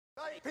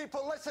Right,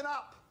 people, listen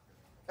up.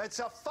 It's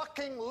a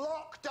fucking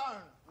lockdown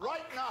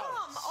right now.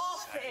 Come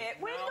off it.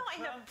 We're not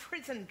in a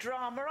prison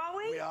drama, are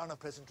we? We are in a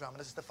prison drama.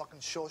 This is the fucking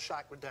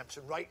Shawshank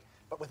Redemption, right?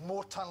 But with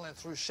more tunneling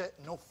through shit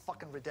and no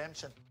fucking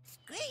redemption.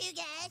 Screw you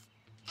guys.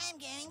 I'm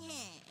going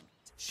home.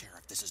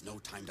 Sheriff, this is no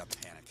time to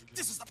panic.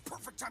 This is the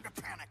perfect time to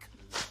panic.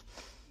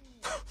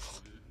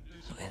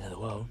 It's not the end of the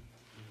world.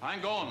 I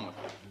ain't going with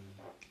you.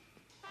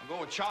 I'm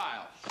going with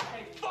Child.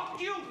 Hey, fuck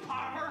you,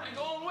 Palmer! I'm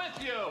going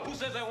with you. Who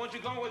says I want you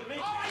going with me?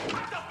 All right,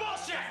 cut the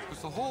bullshit!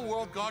 Has the whole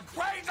world gone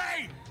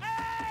crazy?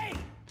 Hey!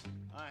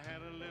 I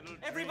had a little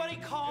Everybody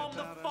calm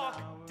the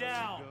fuck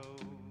down.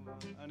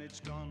 And it's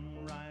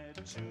gone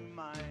right to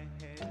my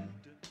head.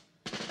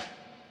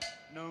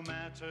 No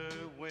matter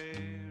where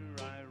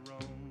I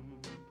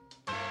roam,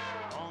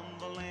 on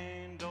the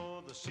land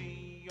or the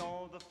sea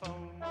or the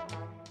foam,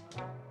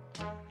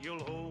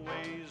 you'll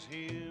always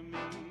hear me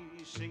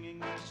singing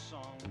this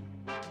song.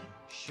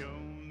 Show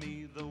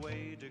me the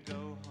way to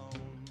go home.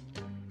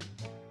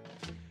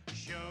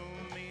 Show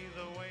me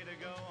the way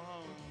to go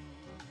home.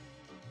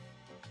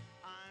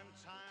 I'm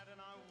tired and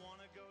I want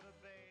to go to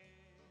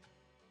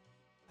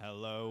bed.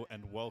 Hello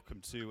and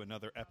welcome to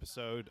another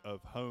episode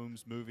of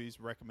Holmes Movies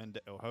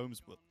Recommended.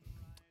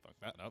 Fuck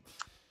that up.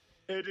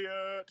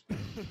 Idiot!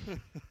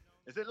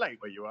 Is it late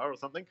where you are or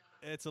something?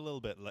 It's a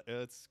little bit late.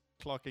 It's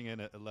clocking in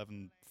at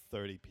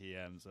 11:30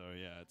 p.m. So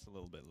yeah, it's a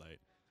little bit late.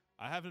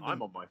 I haven't.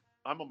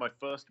 I'm on my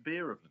first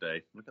beer of the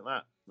day. Look at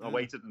that. I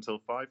waited until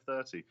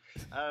 5:30. Do you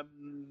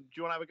want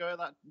to have a go at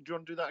that? Do you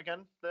want to do that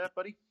again, there,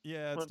 buddy?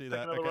 Yeah, let's do take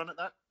that. Another run at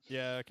that.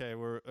 Yeah,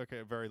 okay.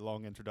 A very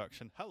long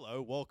introduction.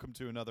 Hello, welcome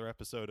to another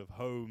episode of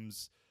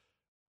Holmes.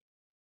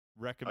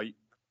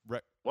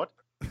 What?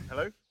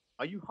 Hello?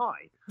 Are you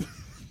high?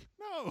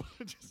 No,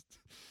 just.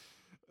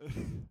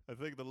 I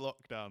think the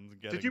lockdown's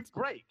getting. Did you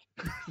break?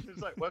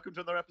 It's like welcome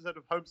to another episode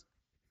of Holmes.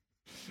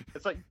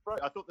 It's like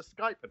I thought the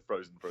Skype had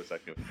frozen for a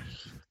second.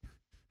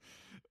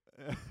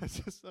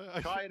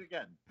 Try it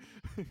again.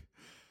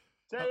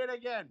 Say it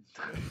again.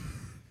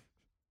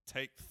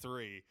 Take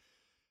 3.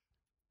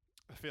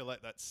 I feel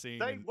like that scene.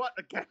 Say what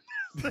again?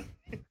 I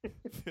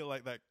feel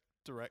like that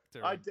director.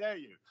 I dare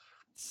you.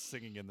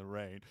 Singing in the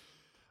rain.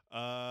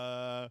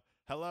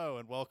 Hello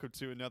and welcome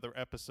to another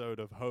episode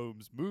of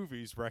Holmes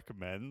Movies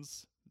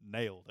Recommends.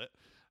 Nailed it.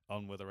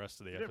 On with the rest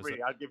of the episode.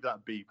 Really, I'd give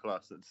that B+.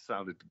 It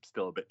sounded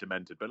still a bit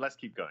demented, but let's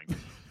keep going.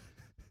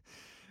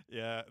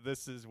 Yeah,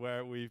 this is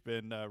where we've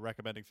been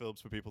recommending films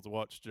for people to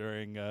watch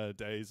during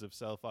days of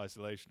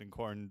self-isolation and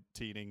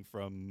quarantining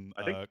from...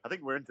 I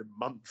think we're into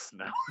months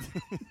now.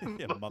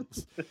 Yeah,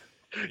 months.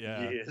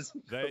 Yeah. Years.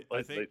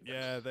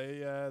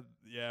 A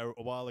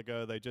while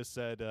ago they just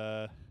said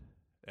there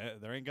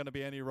ain't going to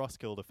be any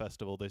Roskilde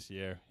Festival this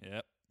year.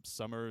 Yep,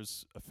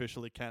 summer's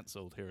officially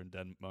cancelled here in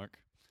Denmark.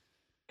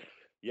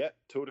 Yeah,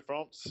 Tour de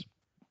France.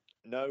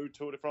 No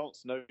Tour de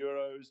France, no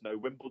Euros, no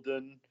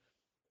Wimbledon.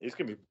 It's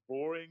going to be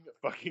boring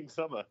fucking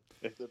summer.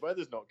 If the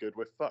weather's not good,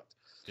 we're fucked.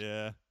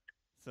 Yeah.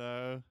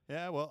 So,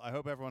 yeah, well, I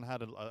hope everyone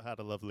had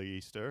a lovely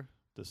Easter,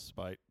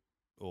 despite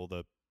all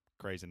the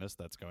craziness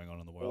that's going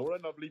on in the world. Or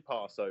a lovely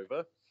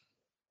Passover.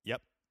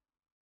 Yep.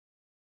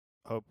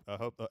 I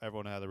hope that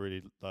everyone had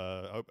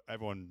hope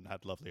everyone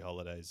had lovely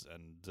holidays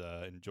and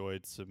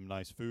enjoyed some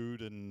nice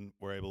food and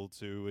were able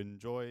to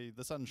enjoy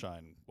the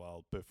sunshine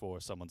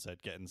before someone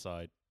said get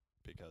inside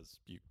because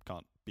you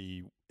can't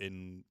be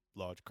in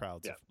large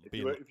crowds. Yeah.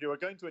 If you are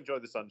going to enjoy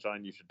the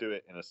sunshine, you should do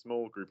it in a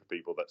small group of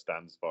people that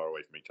stands far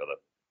away from each other.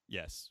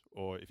 Yes,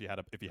 or if you have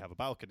a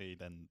balcony,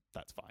 then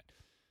that's fine.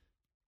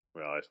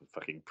 Well, it's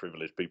fucking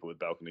privileged people with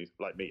balconies.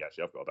 Like me,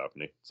 actually. I've got a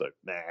balcony, so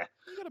nah.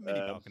 You got a mini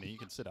balcony. You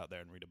can sit out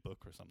there and read a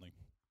book or something.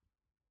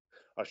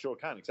 I sure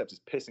can, except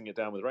it's pissing it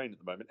down with rain at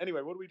the moment.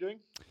 Anyway, what are we doing?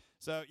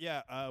 So,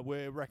 yeah,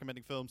 we're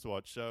recommending films to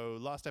watch. So,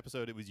 last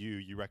episode, it was you.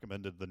 You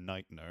recommended The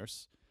Night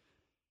Nurse.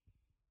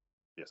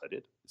 Yes, I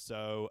did.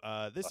 So,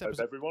 this I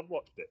episode... hope everyone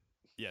watched it.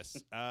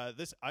 Yes.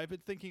 I've been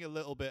thinking a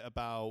little bit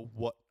about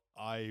what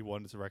I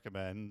wanted to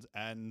recommend,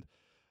 and...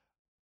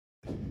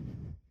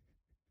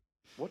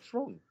 What's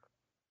wrong?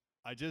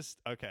 I'm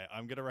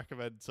going to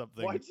recommend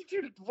something. Why did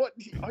you? What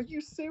are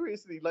you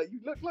seriously? Like, you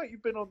look like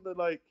you've been on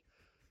you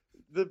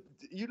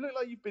look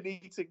like you've been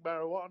eating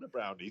marijuana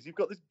brownies. You've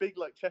got this big,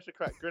 like, Cheshire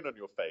Cat grin on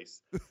your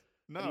face.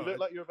 No, you look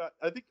like you're about.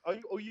 I think. Are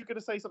you going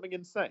to say something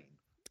insane?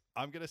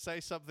 I'm going to say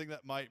something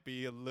that might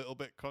be a little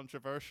bit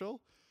controversial.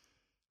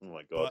 Oh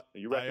my god! Are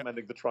you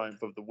recommending The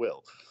Triumph of the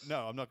Will?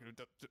 No, I'm not going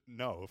to.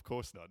 No, of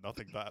course not.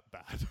 Nothing that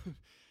bad.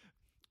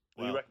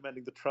 Are you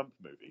recommending the Trump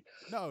movie?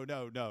 No.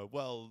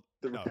 Well,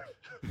 no.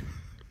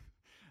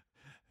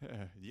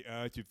 The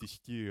Art of the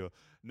Steal.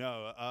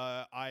 No,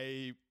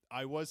 I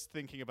was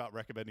thinking about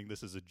recommending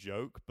this as a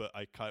joke, but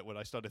when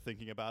I started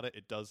thinking about it,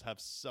 it does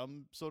have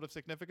some sort of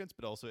significance,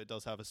 but also it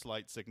does have a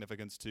slight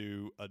significance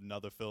to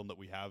another film that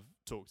we have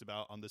talked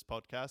about on this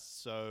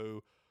podcast.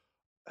 So,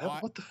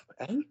 what the?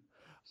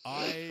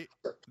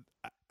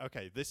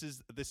 Okay, this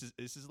is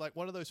like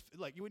one of those,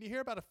 like, when you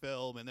hear about a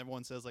film and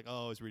everyone says like,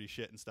 oh, it's really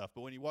shit and stuff,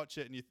 but when you watch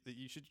it and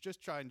you should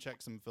just try and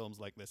check some films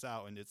like this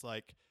out, and it's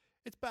like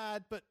It's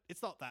bad, but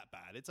it's not that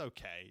bad. It's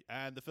okay.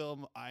 And the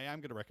film I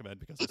am going to recommend,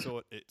 because I saw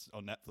it's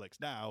on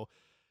Netflix now,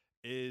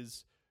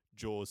 is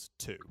Jaws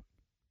 2.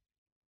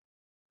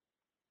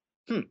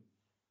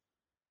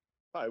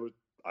 I was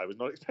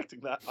not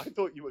expecting that. I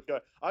thought you were going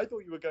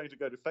to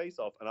go to Face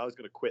Off, and I was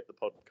going to quit the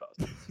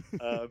podcast.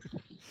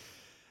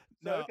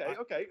 No,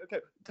 okay.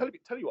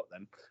 Tell you what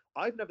then.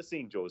 I've never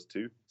seen Jaws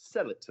 2.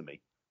 Sell it to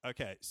me.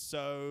 Okay,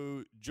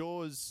 so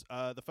Jaws,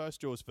 the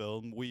first Jaws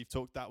film,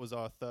 that was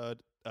our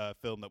third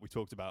film that we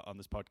talked about on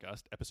this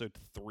podcast, episode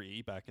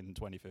 3 back in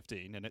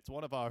 2015, and it's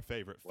one of our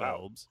favorite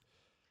films.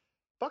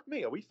 Fuck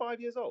me, are we 5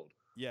 years old?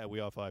 Yeah, we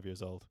are 5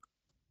 years old.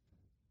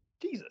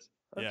 Jesus.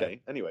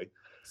 Okay, anyway.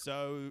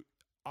 So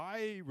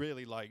I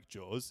really like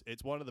Jaws.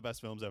 It's one of the best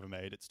films ever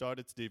made. It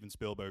started Steven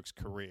Spielberg's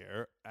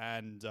career,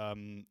 and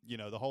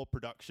the whole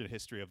production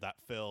history of that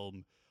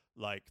film,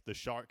 like the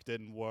shark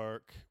didn't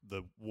work,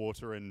 the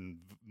water in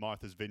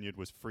Martha's Vineyard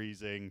was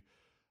freezing,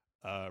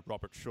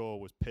 Robert Shaw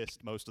was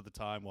pissed most of the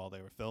time while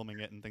they were filming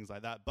it and things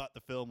like that, but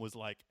the film was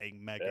like a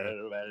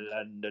mega... Well,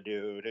 under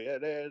duty,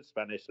 the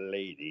Spanish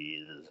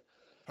ladies.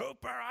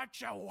 Hooper,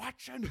 aren't you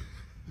watching?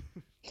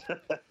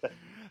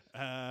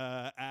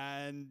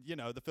 And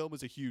the film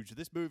was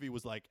this movie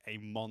was like a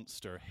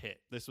monster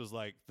hit. This was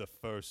like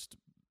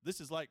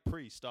this is like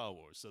pre-Star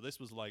Wars, so this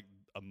was like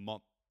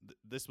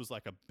this was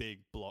like a big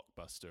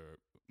blockbuster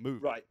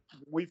movie. Right,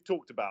 we've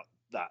talked about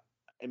that.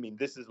 I mean,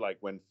 this is like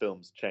when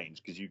films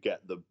change, because you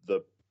get the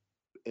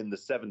in the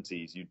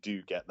 70s, you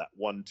do get that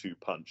 1-2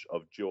 punch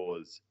of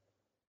Jaws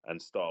and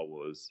Star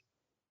Wars,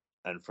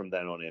 and from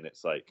then on in,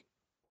 it's like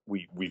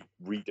we've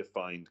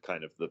redefined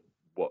kind of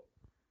what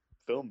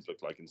films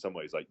look like in some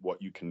ways. Like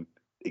what you can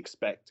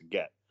expect to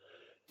get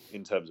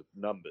in terms of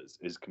numbers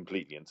is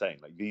completely insane.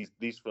 Like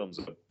these films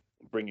are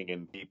bringing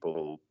in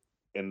people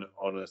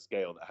on a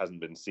scale that hasn't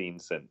been seen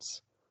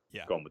since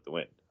Gone with the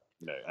Wind.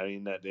 I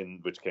mean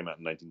which came out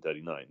in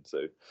 1939.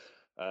 So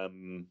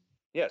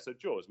so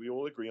Jaws, we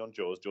all agree on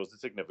Jaws. Jaws is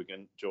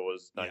significant.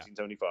 Jaws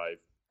 1975.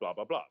 Blah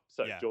blah blah.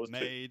 So Jaws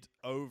made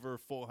over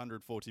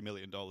 $440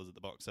 million at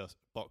the box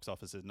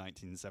office in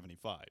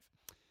 1975.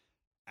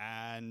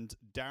 And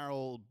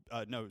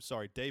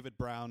David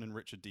Brown and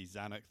Richard D.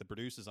 Zanuck, the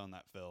producers on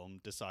that film,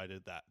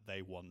 decided that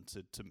they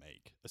wanted to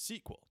make a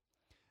sequel.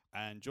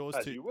 And Jaws 2...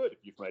 As you would if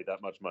you've made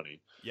that much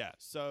money. Yeah,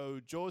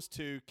 so Jaws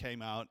 2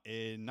 came out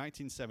in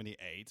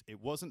 1978.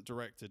 It wasn't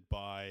directed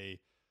by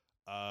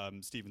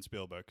Steven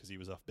Spielberg, because he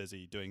was off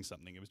busy doing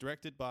something. It was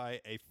directed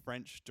by a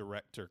French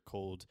director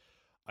called,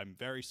 I'm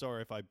very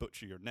sorry if I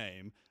butcher your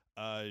name,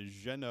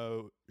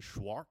 Jeannot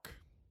Schwark.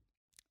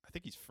 I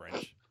think he's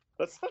French.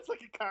 That sounds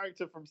like a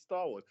character from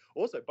Star Wars.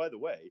 Also, by the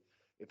way,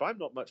 if I'm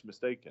not much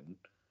mistaken,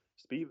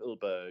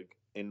 Spielberg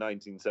in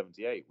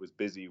 1978 was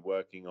busy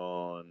working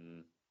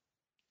on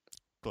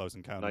Close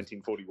Encounters.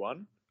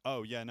 1941.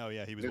 Oh, yeah, no,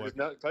 yeah, he was working.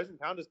 Close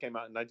Encounters came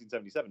out in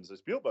 1977, so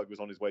Spielberg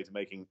was on his way to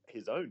making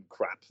his own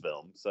crap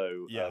film,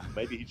 so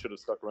maybe he should have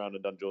stuck around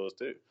and done Jaws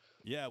too.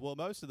 Yeah, well,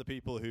 most of the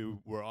people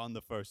who were on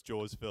the first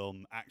Jaws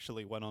film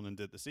actually went on and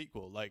did the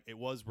sequel. Like, it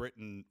was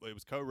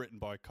co-written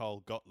by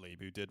Carl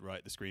Gottlieb, who did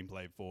write the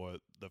screenplay for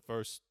the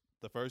first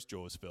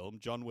Jaws film.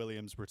 John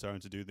Williams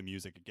returned to do the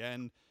music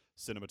again.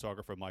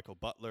 Cinematographer Michael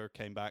Butler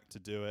came back to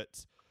do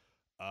it.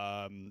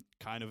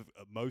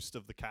 Most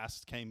of the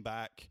cast came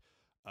back.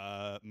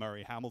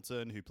 Murray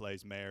Hamilton, who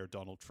plays Mayor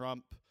Donald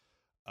Trump.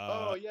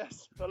 Oh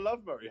yes, I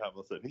love Murray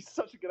Hamilton. He's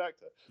such a good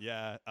actor.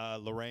 Yeah,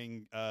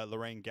 Lorraine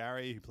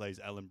Gary, who plays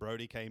Ellen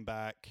Brody, came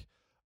back.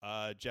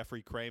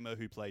 Jeffrey Kramer,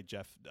 who played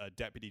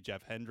Deputy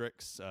Jeff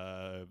Hendricks,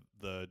 those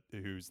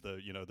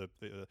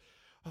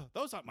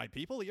aren't my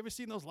people. You ever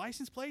seen those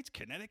license plates?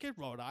 Connecticut,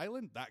 Rhode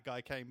Island. That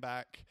guy came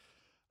back.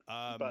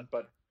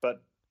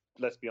 But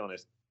let's be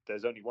honest.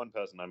 There's only one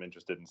person I'm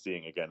interested in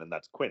seeing again, and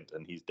that's Quint,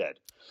 and he's dead.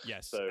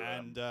 Yes, so,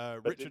 and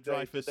Richard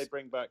Dreyfuss. Did they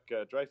bring back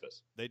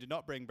Dreyfuss? They did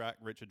not bring back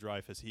Richard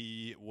Dreyfuss.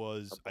 He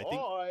was,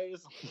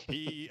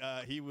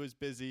 he was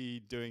busy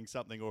doing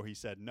something, or he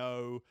said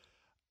no.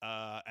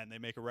 And they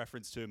make a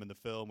reference to him in the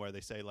film where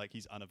they say like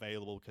he's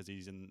unavailable because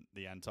he's in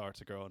the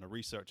Antarctica on a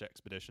research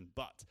expedition.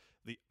 But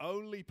the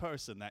only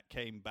person that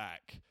came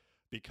back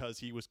because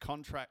he was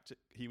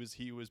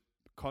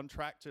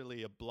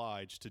contractually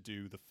obliged to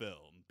do the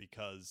film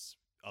because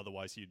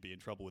otherwise he'd be in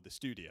trouble with the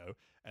studio,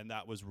 and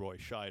that was Roy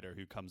Scheider,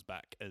 who comes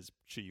back as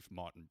Chief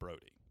Martin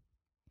Brody.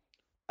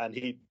 And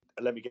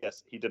let me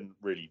guess, he didn't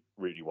really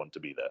want to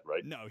be there,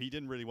 right? No, he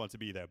didn't really want to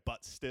be there,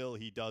 but still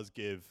he does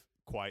give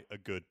quite a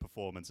good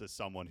performance as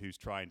someone who's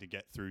trying to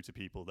get through to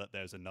people that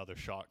there's another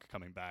shark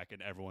coming back, and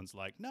everyone's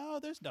like, no,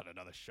 there's not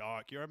another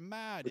shark, you're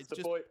mad. It's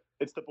the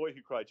boy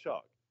who cried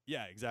shark.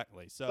 Yeah,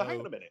 exactly. So hang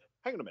on a minute.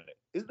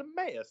 Is the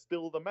mayor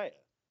still the mayor?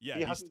 Yeah,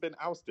 he hasn't been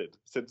ousted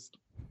since.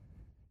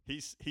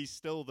 He's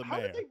still the mayor.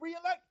 How did they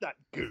re-elect that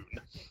goon?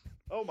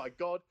 Oh my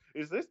God!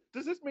 Does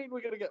this mean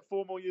we're going to get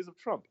 4 more years of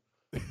Trump?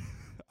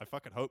 I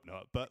fucking hope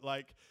not. But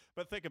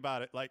think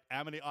about it. Like,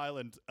 Amity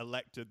Island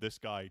elected this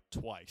guy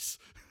twice.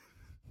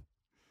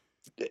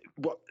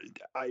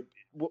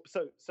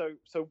 So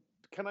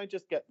can I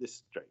just get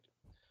this straight?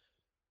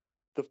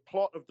 the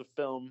plot of the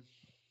film,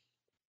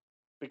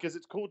 because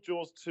it's called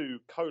Jaws 2: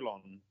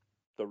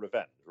 The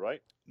Revenge,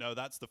 right? No,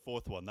 that's the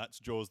fourth one. That's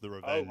Jaws: The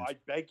Revenge. Oh, I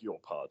beg your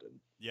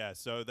pardon. Yeah,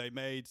 so they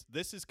made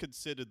this is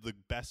considered the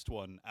best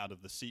one out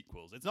of the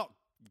sequels. It's not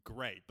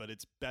great, but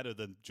it's better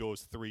than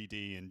Jaws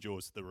 3D and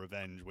Jaws: The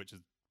Revenge, which is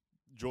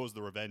Jaws: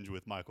 The Revenge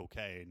with Michael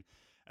Caine,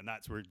 and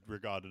that's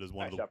regarded as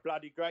one of the a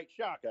bloody great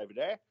shark over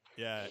there.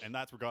 yeah, and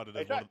that's regarded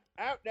as one of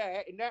Out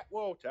there in that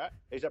water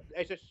is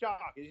a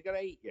shark. He's going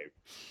to eat you.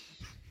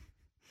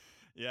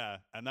 yeah,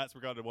 and that's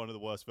regarded one of the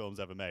worst films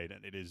ever made,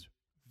 and it is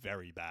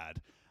very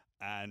bad.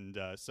 And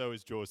so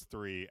is Jaws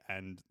 3,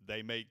 and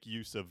they make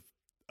use of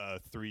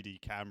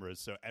 3D cameras,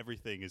 so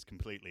everything is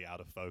completely out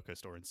of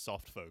focus or in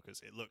soft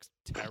focus. It looks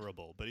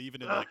terrible, but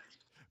even in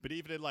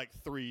like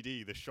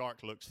 3D, the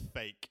shark looks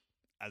fake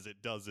as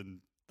it does in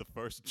the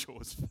first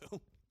Jaws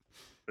film.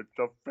 It's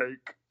a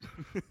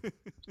fake.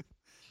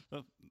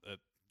 Oh,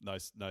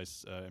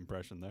 nice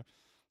impression there.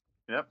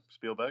 Yep,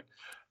 Spielberg.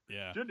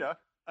 Yeah. Junior.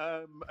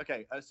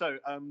 Okay, so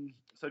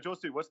Jaws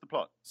 2, what's the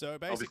plot? So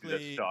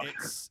basically,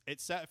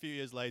 it's set a few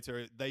years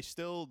later. They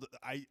still,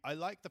 I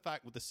like the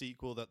fact with the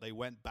sequel that they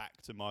went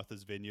back to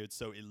Martha's Vineyard,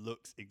 so it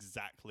looks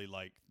exactly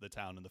like the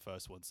town in the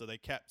first one. So they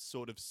kept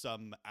sort of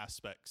some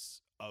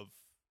aspects of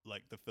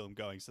like the film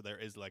going, so there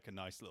is like a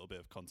nice little bit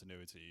of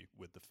continuity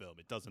with the film.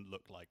 It doesn't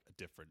look like a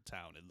different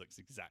town. It looks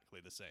exactly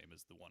the same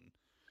as the one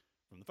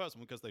from the first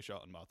one because they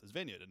shot on Martha's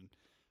Vineyard, and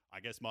I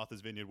guess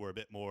Martha's Vineyard were a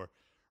bit more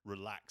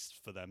relaxed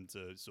for them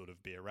to sort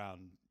of be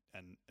around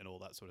and all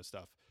that sort of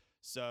stuff.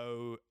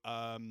 So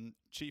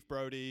Chief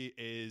Brody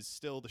is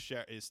still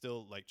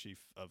like chief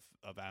of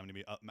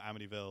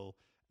Amityville,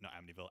 not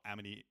Amityville,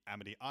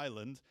 Amity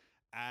Island,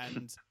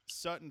 and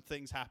certain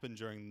things happen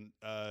during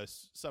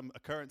some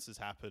occurrences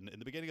happen in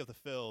the beginning of the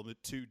film.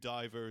 Two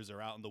divers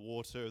are out in the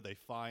water. They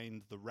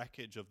find the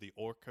wreckage of the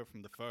orca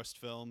from the first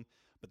film,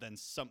 but then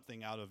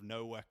something out of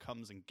nowhere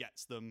comes and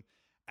gets them,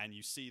 and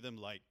you see them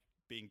like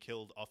being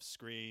killed off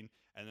screen,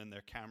 and then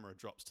their camera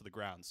drops to the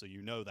ground. So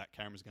you know that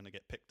camera's going to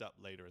get picked up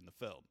later in the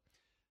film.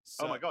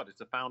 So, oh my God,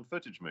 it's a found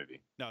footage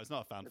movie. No, it's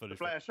not a found footage.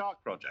 The Blair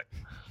Shark Project.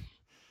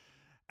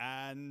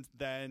 And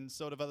then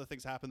sort of other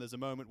things happen. There's a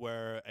moment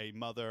where a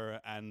mother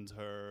and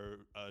her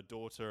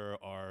daughter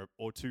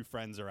or two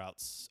friends are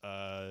out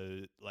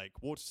like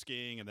water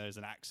skiing, and there's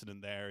an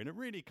accident there in a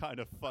really kind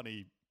of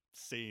funny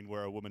scene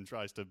where a woman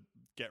tries to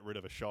get rid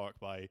of a shark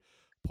by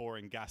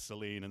pouring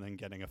gasoline and then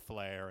getting a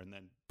flare, and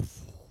then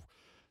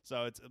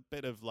so it's a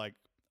bit of like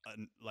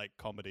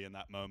comedy in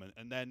that moment.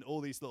 And then all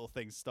these little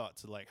things start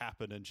to like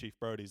happen, and Chief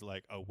Brody's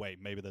like, oh wait,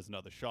 maybe there's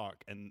another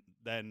shark. And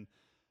then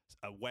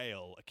a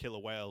killer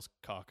whale's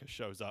carcass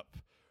shows up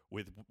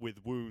with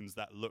wounds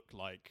that look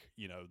like,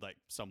 you know, like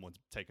someone's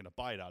taken a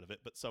bite out of it,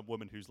 but some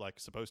woman who's like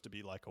supposed to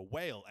be like a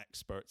whale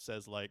expert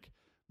says like,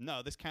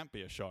 no, this can't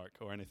be a shark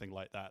or anything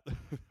like that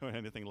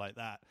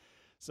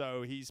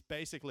So he's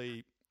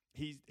basically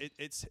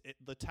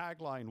the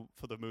tagline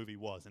for the movie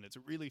was, and it's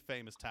a really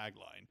famous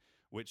tagline,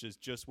 which is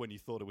just when you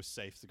thought it was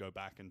safe to go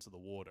back into the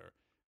water,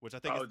 which I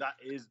think that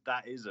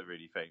is a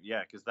really famous,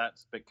 yeah, because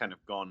that's been kind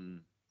of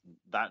gone,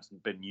 that's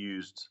been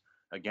used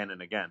again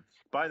and again.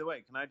 By the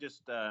way, can I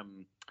just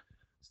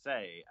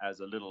say as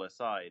a little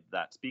aside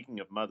that speaking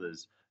of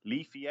mothers,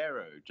 Lee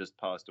Fierro just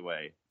passed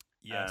away.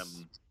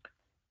 Yes.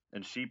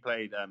 And she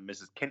played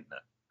Mrs.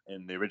 Kintner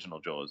in the original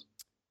Jaws.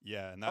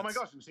 Yeah, and oh my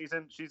gosh, and she's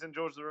in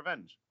Jaws: The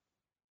Revenge.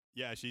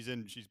 Yeah, she's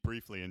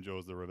briefly in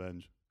Jaws: The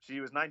Revenge. She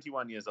was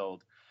 91 years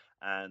old,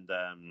 and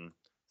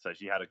so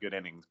she had a good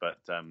innings. But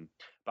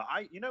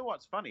you know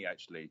what's funny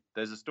actually?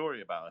 There's a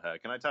story about her.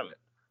 Can I tell it?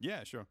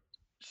 Yeah, sure.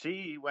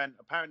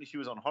 Apparently she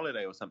was on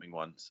holiday or something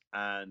once,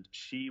 and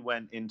she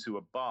went into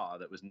a bar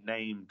that was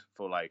named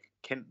for like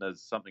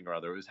Kintner's something or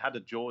other. It had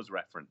a Jaws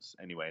reference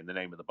anyway in the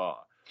name of the bar.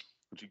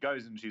 And she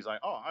goes and she's like,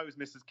 oh, I was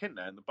Mrs.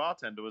 Kintner. And the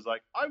bartender was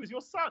like, I was your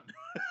son.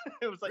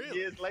 It was like really?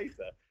 Years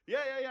later.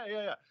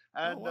 Yeah.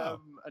 And oh, wow.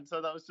 And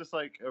so that was just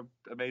like an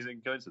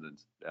amazing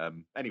coincidence.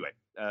 Anyway,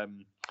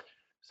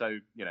 so,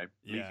 you know,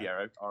 Lee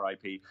Fierro,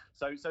 R.I.P.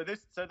 So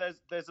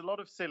there's a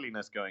lot of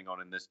silliness going on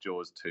in this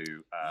Jaws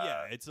 2.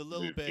 Yeah, it's a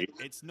little movie. bit.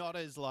 It's not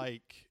as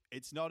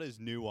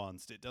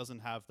nuanced. It doesn't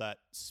have that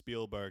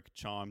Spielberg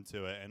charm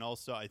to it. And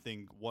also, I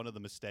think one of the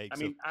mistakes.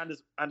 I mean, and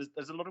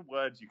there's a lot of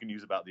words you can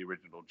use about the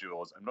original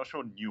Jaws. I'm not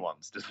sure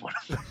nuanced is one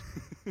of them.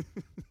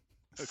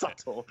 Okay.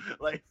 Subtle,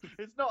 like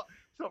it's not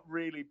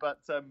really, but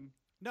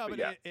no, but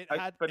yeah. It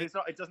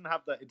doesn't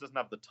have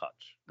the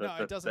touch.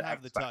 It doesn't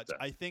have the touch. X-factor.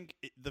 I think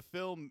the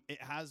film, it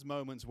has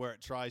moments where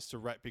it tries to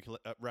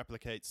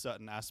replicate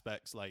certain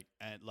aspects, like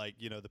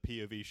you know, the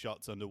POV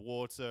shots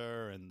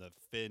underwater and the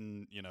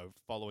fin, you know,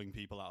 following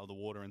people out of the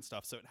water and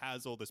stuff. So it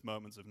has all this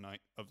moments of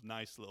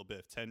nice little bit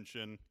of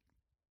tension.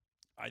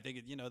 I think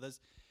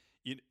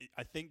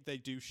I think they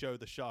do show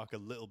the shark a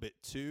little bit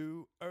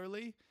too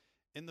early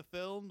in the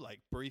film, like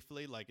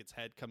briefly, like its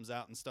head comes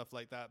out and stuff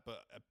like that. But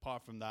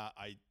apart from that,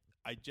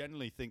 I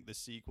generally think the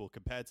sequel,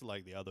 compared to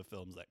like the other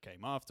films that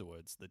came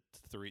afterwards, the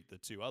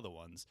two other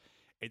ones,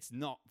 it's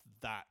not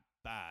that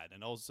bad.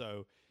 And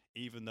also,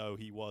 even though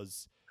he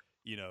was,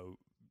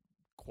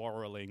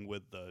 quarreling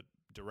with the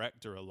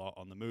director a lot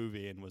on the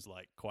movie and was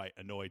like quite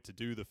annoyed to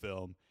do the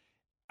film.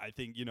 I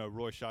think,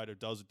 Roy Scheider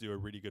does do a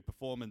really good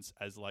performance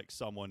as like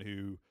someone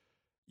who,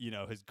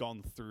 has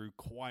gone through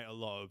quite a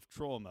lot of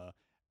trauma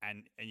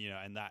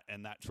and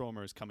that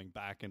trauma is coming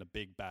back in a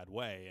big bad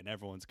way, and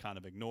everyone's kind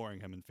of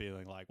ignoring him and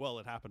feeling like, well,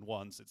 it happened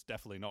once, it's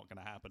definitely not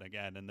going to happen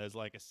again. And there's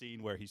like a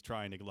scene where he's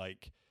trying to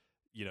like,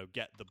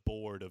 get the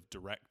board of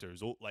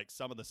directors, all, like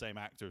some of the same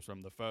actors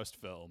from the first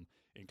film,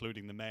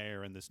 including the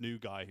mayor and this new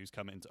guy who's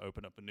coming to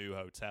open up a new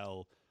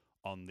hotel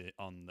on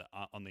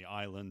the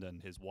island,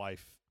 and his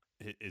wife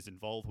is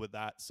involved with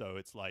that. So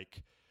it's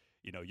like,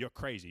 you're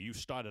crazy. You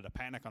started a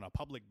panic on a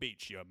public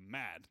beach. You're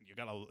mad. You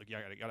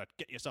gotta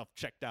get yourself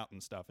checked out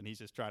and stuff. And he's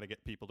just trying to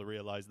get people to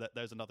realize that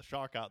there's another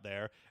shark out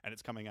there, and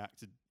it's coming out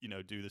to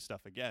do this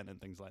stuff again and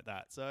things like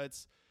that. So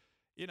it's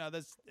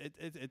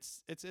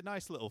it's a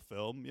nice little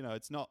film.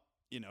 It's not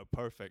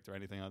perfect or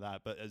anything like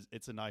that, but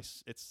it's a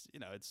nice. It's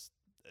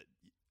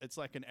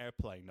like an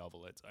airplane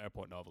novel. It's an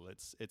airport novel.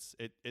 It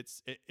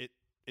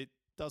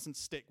doesn't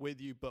stick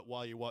with you, but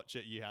while you watch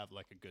it, you have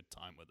like a good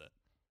time with it.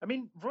 I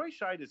mean, Roy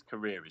Scheider's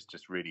career is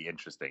just really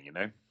interesting,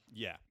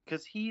 Yeah.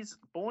 Because he's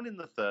born in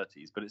the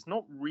 30s, but it's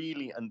not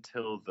really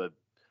until the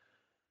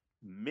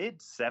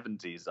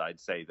mid-70s, I'd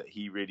say, that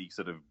he really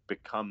sort of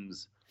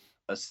becomes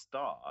a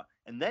star.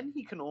 And then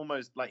he can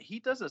almost, like,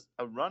 he does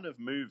a run of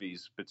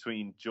movies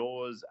between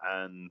Jaws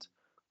and,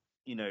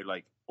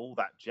 like, all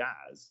that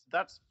jazz.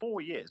 That's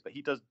 4 years, but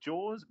he does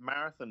Jaws,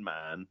 Marathon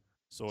Man,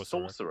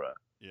 Sorcerer.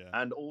 Yeah.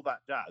 And all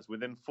that jazz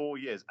within 4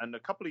 years. And a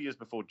couple of years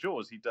before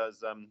Jaws, he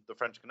does The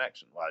French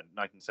Connection,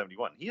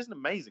 1971. He is an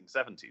amazing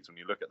 70s when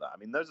you look at that. I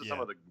mean, those are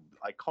some of the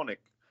iconic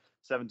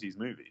 70s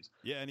movies.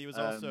 Yeah, and he was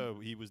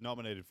he was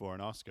nominated for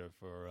an Oscar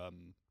for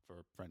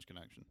French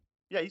Connection.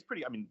 Yeah, he's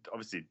pretty. I mean,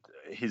 obviously,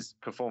 his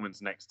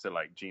performance next to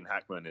like Gene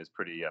Hackman is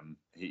pretty.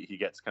 He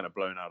gets kind of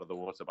blown out of the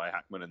water by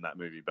Hackman in that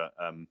movie. But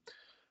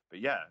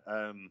yeah.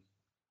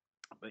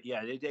 But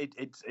yeah,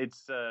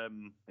 it's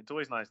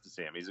always nice to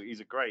see him. He's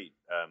a great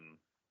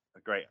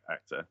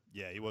actor.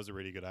 Yeah, he was a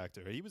really good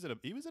actor. He was in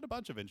a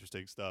bunch of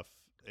interesting stuff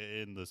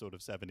in the sort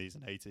of 70s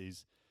and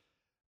 80s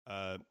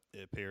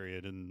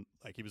period, and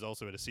like he was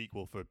also in a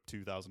sequel for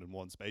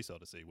 2001: Space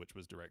Odyssey, which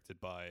was directed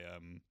by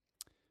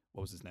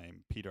what was his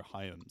name? Peter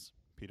Hyams.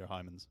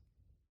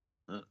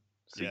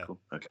 Sequel.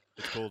 Yeah. Okay.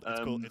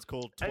 It's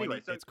called. 20,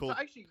 anyway, so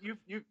actually,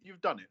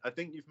 you've done it. I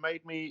think you've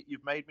made me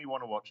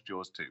want to watch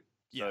Jaws 2.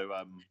 So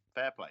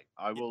fair play.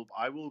 I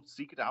will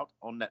seek it out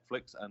on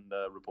Netflix and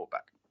report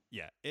back.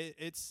 Yeah,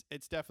 it's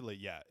definitely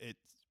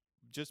It's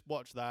just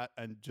watch that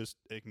and just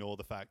ignore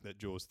the fact that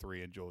Jaws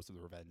 3 and Jaws of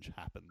the Revenge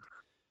happened.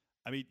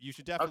 I mean, you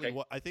should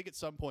definitely. I think at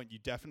some point you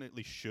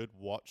definitely should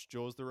watch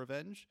Jaws the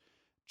Revenge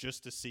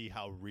just to see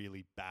how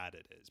really bad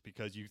it is,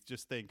 because you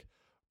just think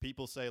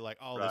people say like,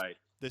 "Oh,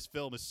 this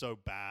film is so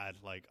bad,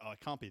 like, oh,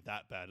 it can't be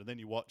that bad," and then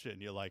you watch it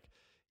and you're like,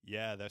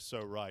 "Yeah, they're so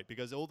right,"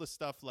 because all the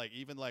stuff, like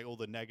even like all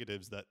the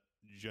negatives that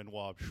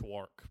Genoa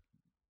Schwark,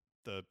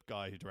 the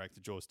guy who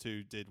directed Jaws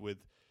 2, did all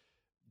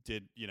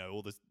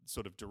the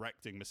sort of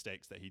directing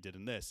mistakes that he did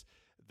in this,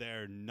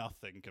 they're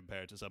nothing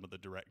compared to some of the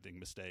directing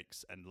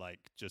mistakes and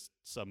like just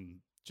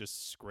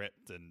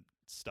script and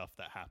stuff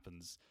that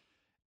happens.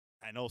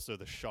 And also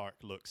the shark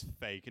looks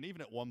fake, and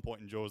even at one point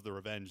in Jaws the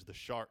Revenge, the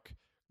shark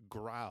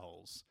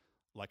growls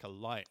like a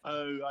lion.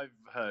 Oh, I've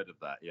heard of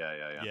that.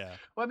 Yeah.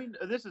 Well, I mean,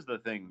 this is the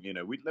thing.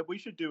 We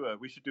should do a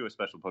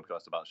special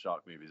podcast about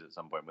shark movies at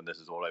some point when this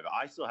is all over.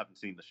 I still haven't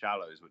seen The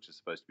Shallows, which is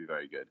supposed to be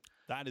very good.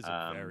 That is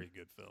a very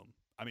good film.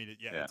 I mean,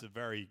 it's a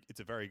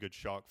very good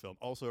shark film.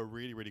 Also, a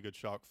really, really good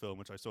shark film,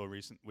 which I saw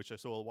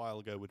a while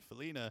ago with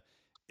Felina,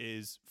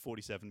 is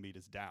 47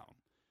 Meters Down.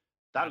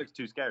 That looks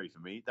too scary for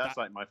me. That's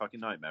like my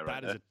fucking nightmare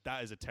right there.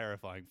 That is a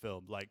terrifying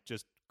film. Like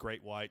just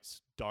great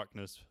whites,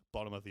 darkness,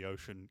 bottom of the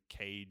ocean,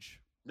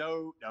 cage.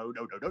 No.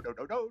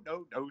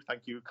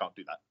 Thank you. Can't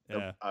do that. Yeah.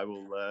 Nope, I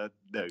will.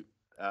 No.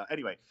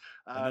 Anyway.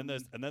 And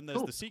then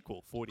there's the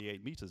sequel,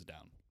 48 Meters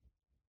Down.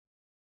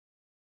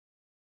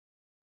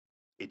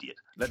 Idiot.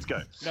 Let's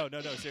go. No.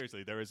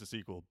 Seriously, there is a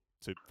sequel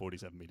to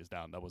 47 Meters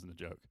Down. That wasn't a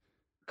joke.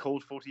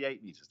 Called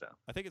 48 meters down.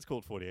 I think it's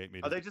called 48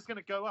 meters. Are they just going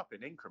to go up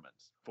in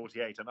increments?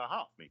 48 and a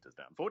half meters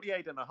down.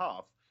 48 and a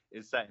half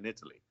is set in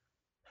Italy.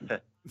 Yeah,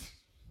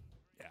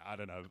 I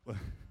don't know.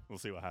 We'll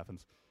see what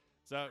happens.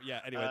 So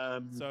yeah,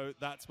 anyway, so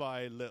that's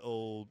my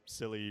little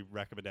silly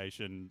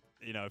recommendation.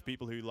 If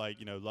people who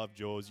love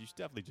Jaws, you should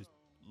definitely just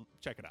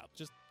check it out.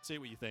 Just see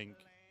what you think.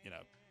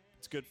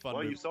 It's good fun.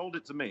 Well, you sold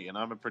it to me, and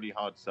I'm a pretty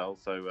hard sell,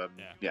 so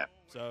yeah.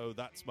 So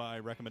that's my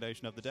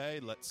recommendation of the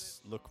day.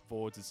 Let's look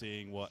forward to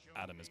seeing what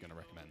Adam is going to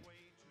recommend.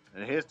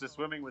 And here's to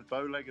swimming with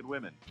bow-legged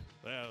women.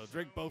 Well,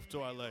 drink both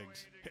to our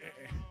legs.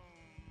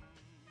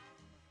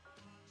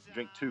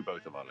 Drink to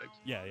both of our legs.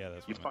 Yeah,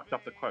 that's. You fucked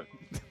up the quote.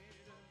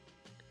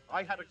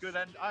 I had a good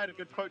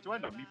quote to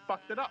end on. You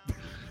fucked it up.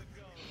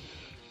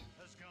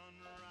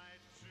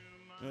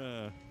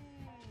 Okay.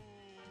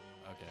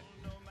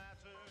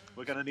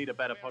 We're going to need a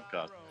better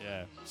podcast.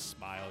 Yeah.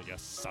 Smile, you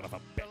son of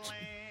a bitch.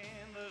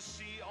 the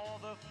sea or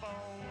the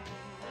foam,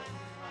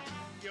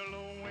 you'll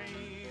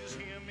always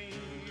hear me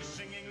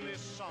singing this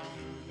song.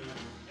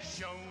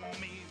 Show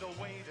me the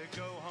way to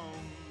go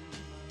home.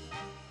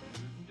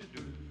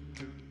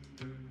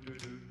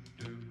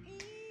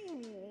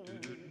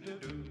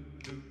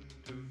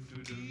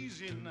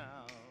 Easy now.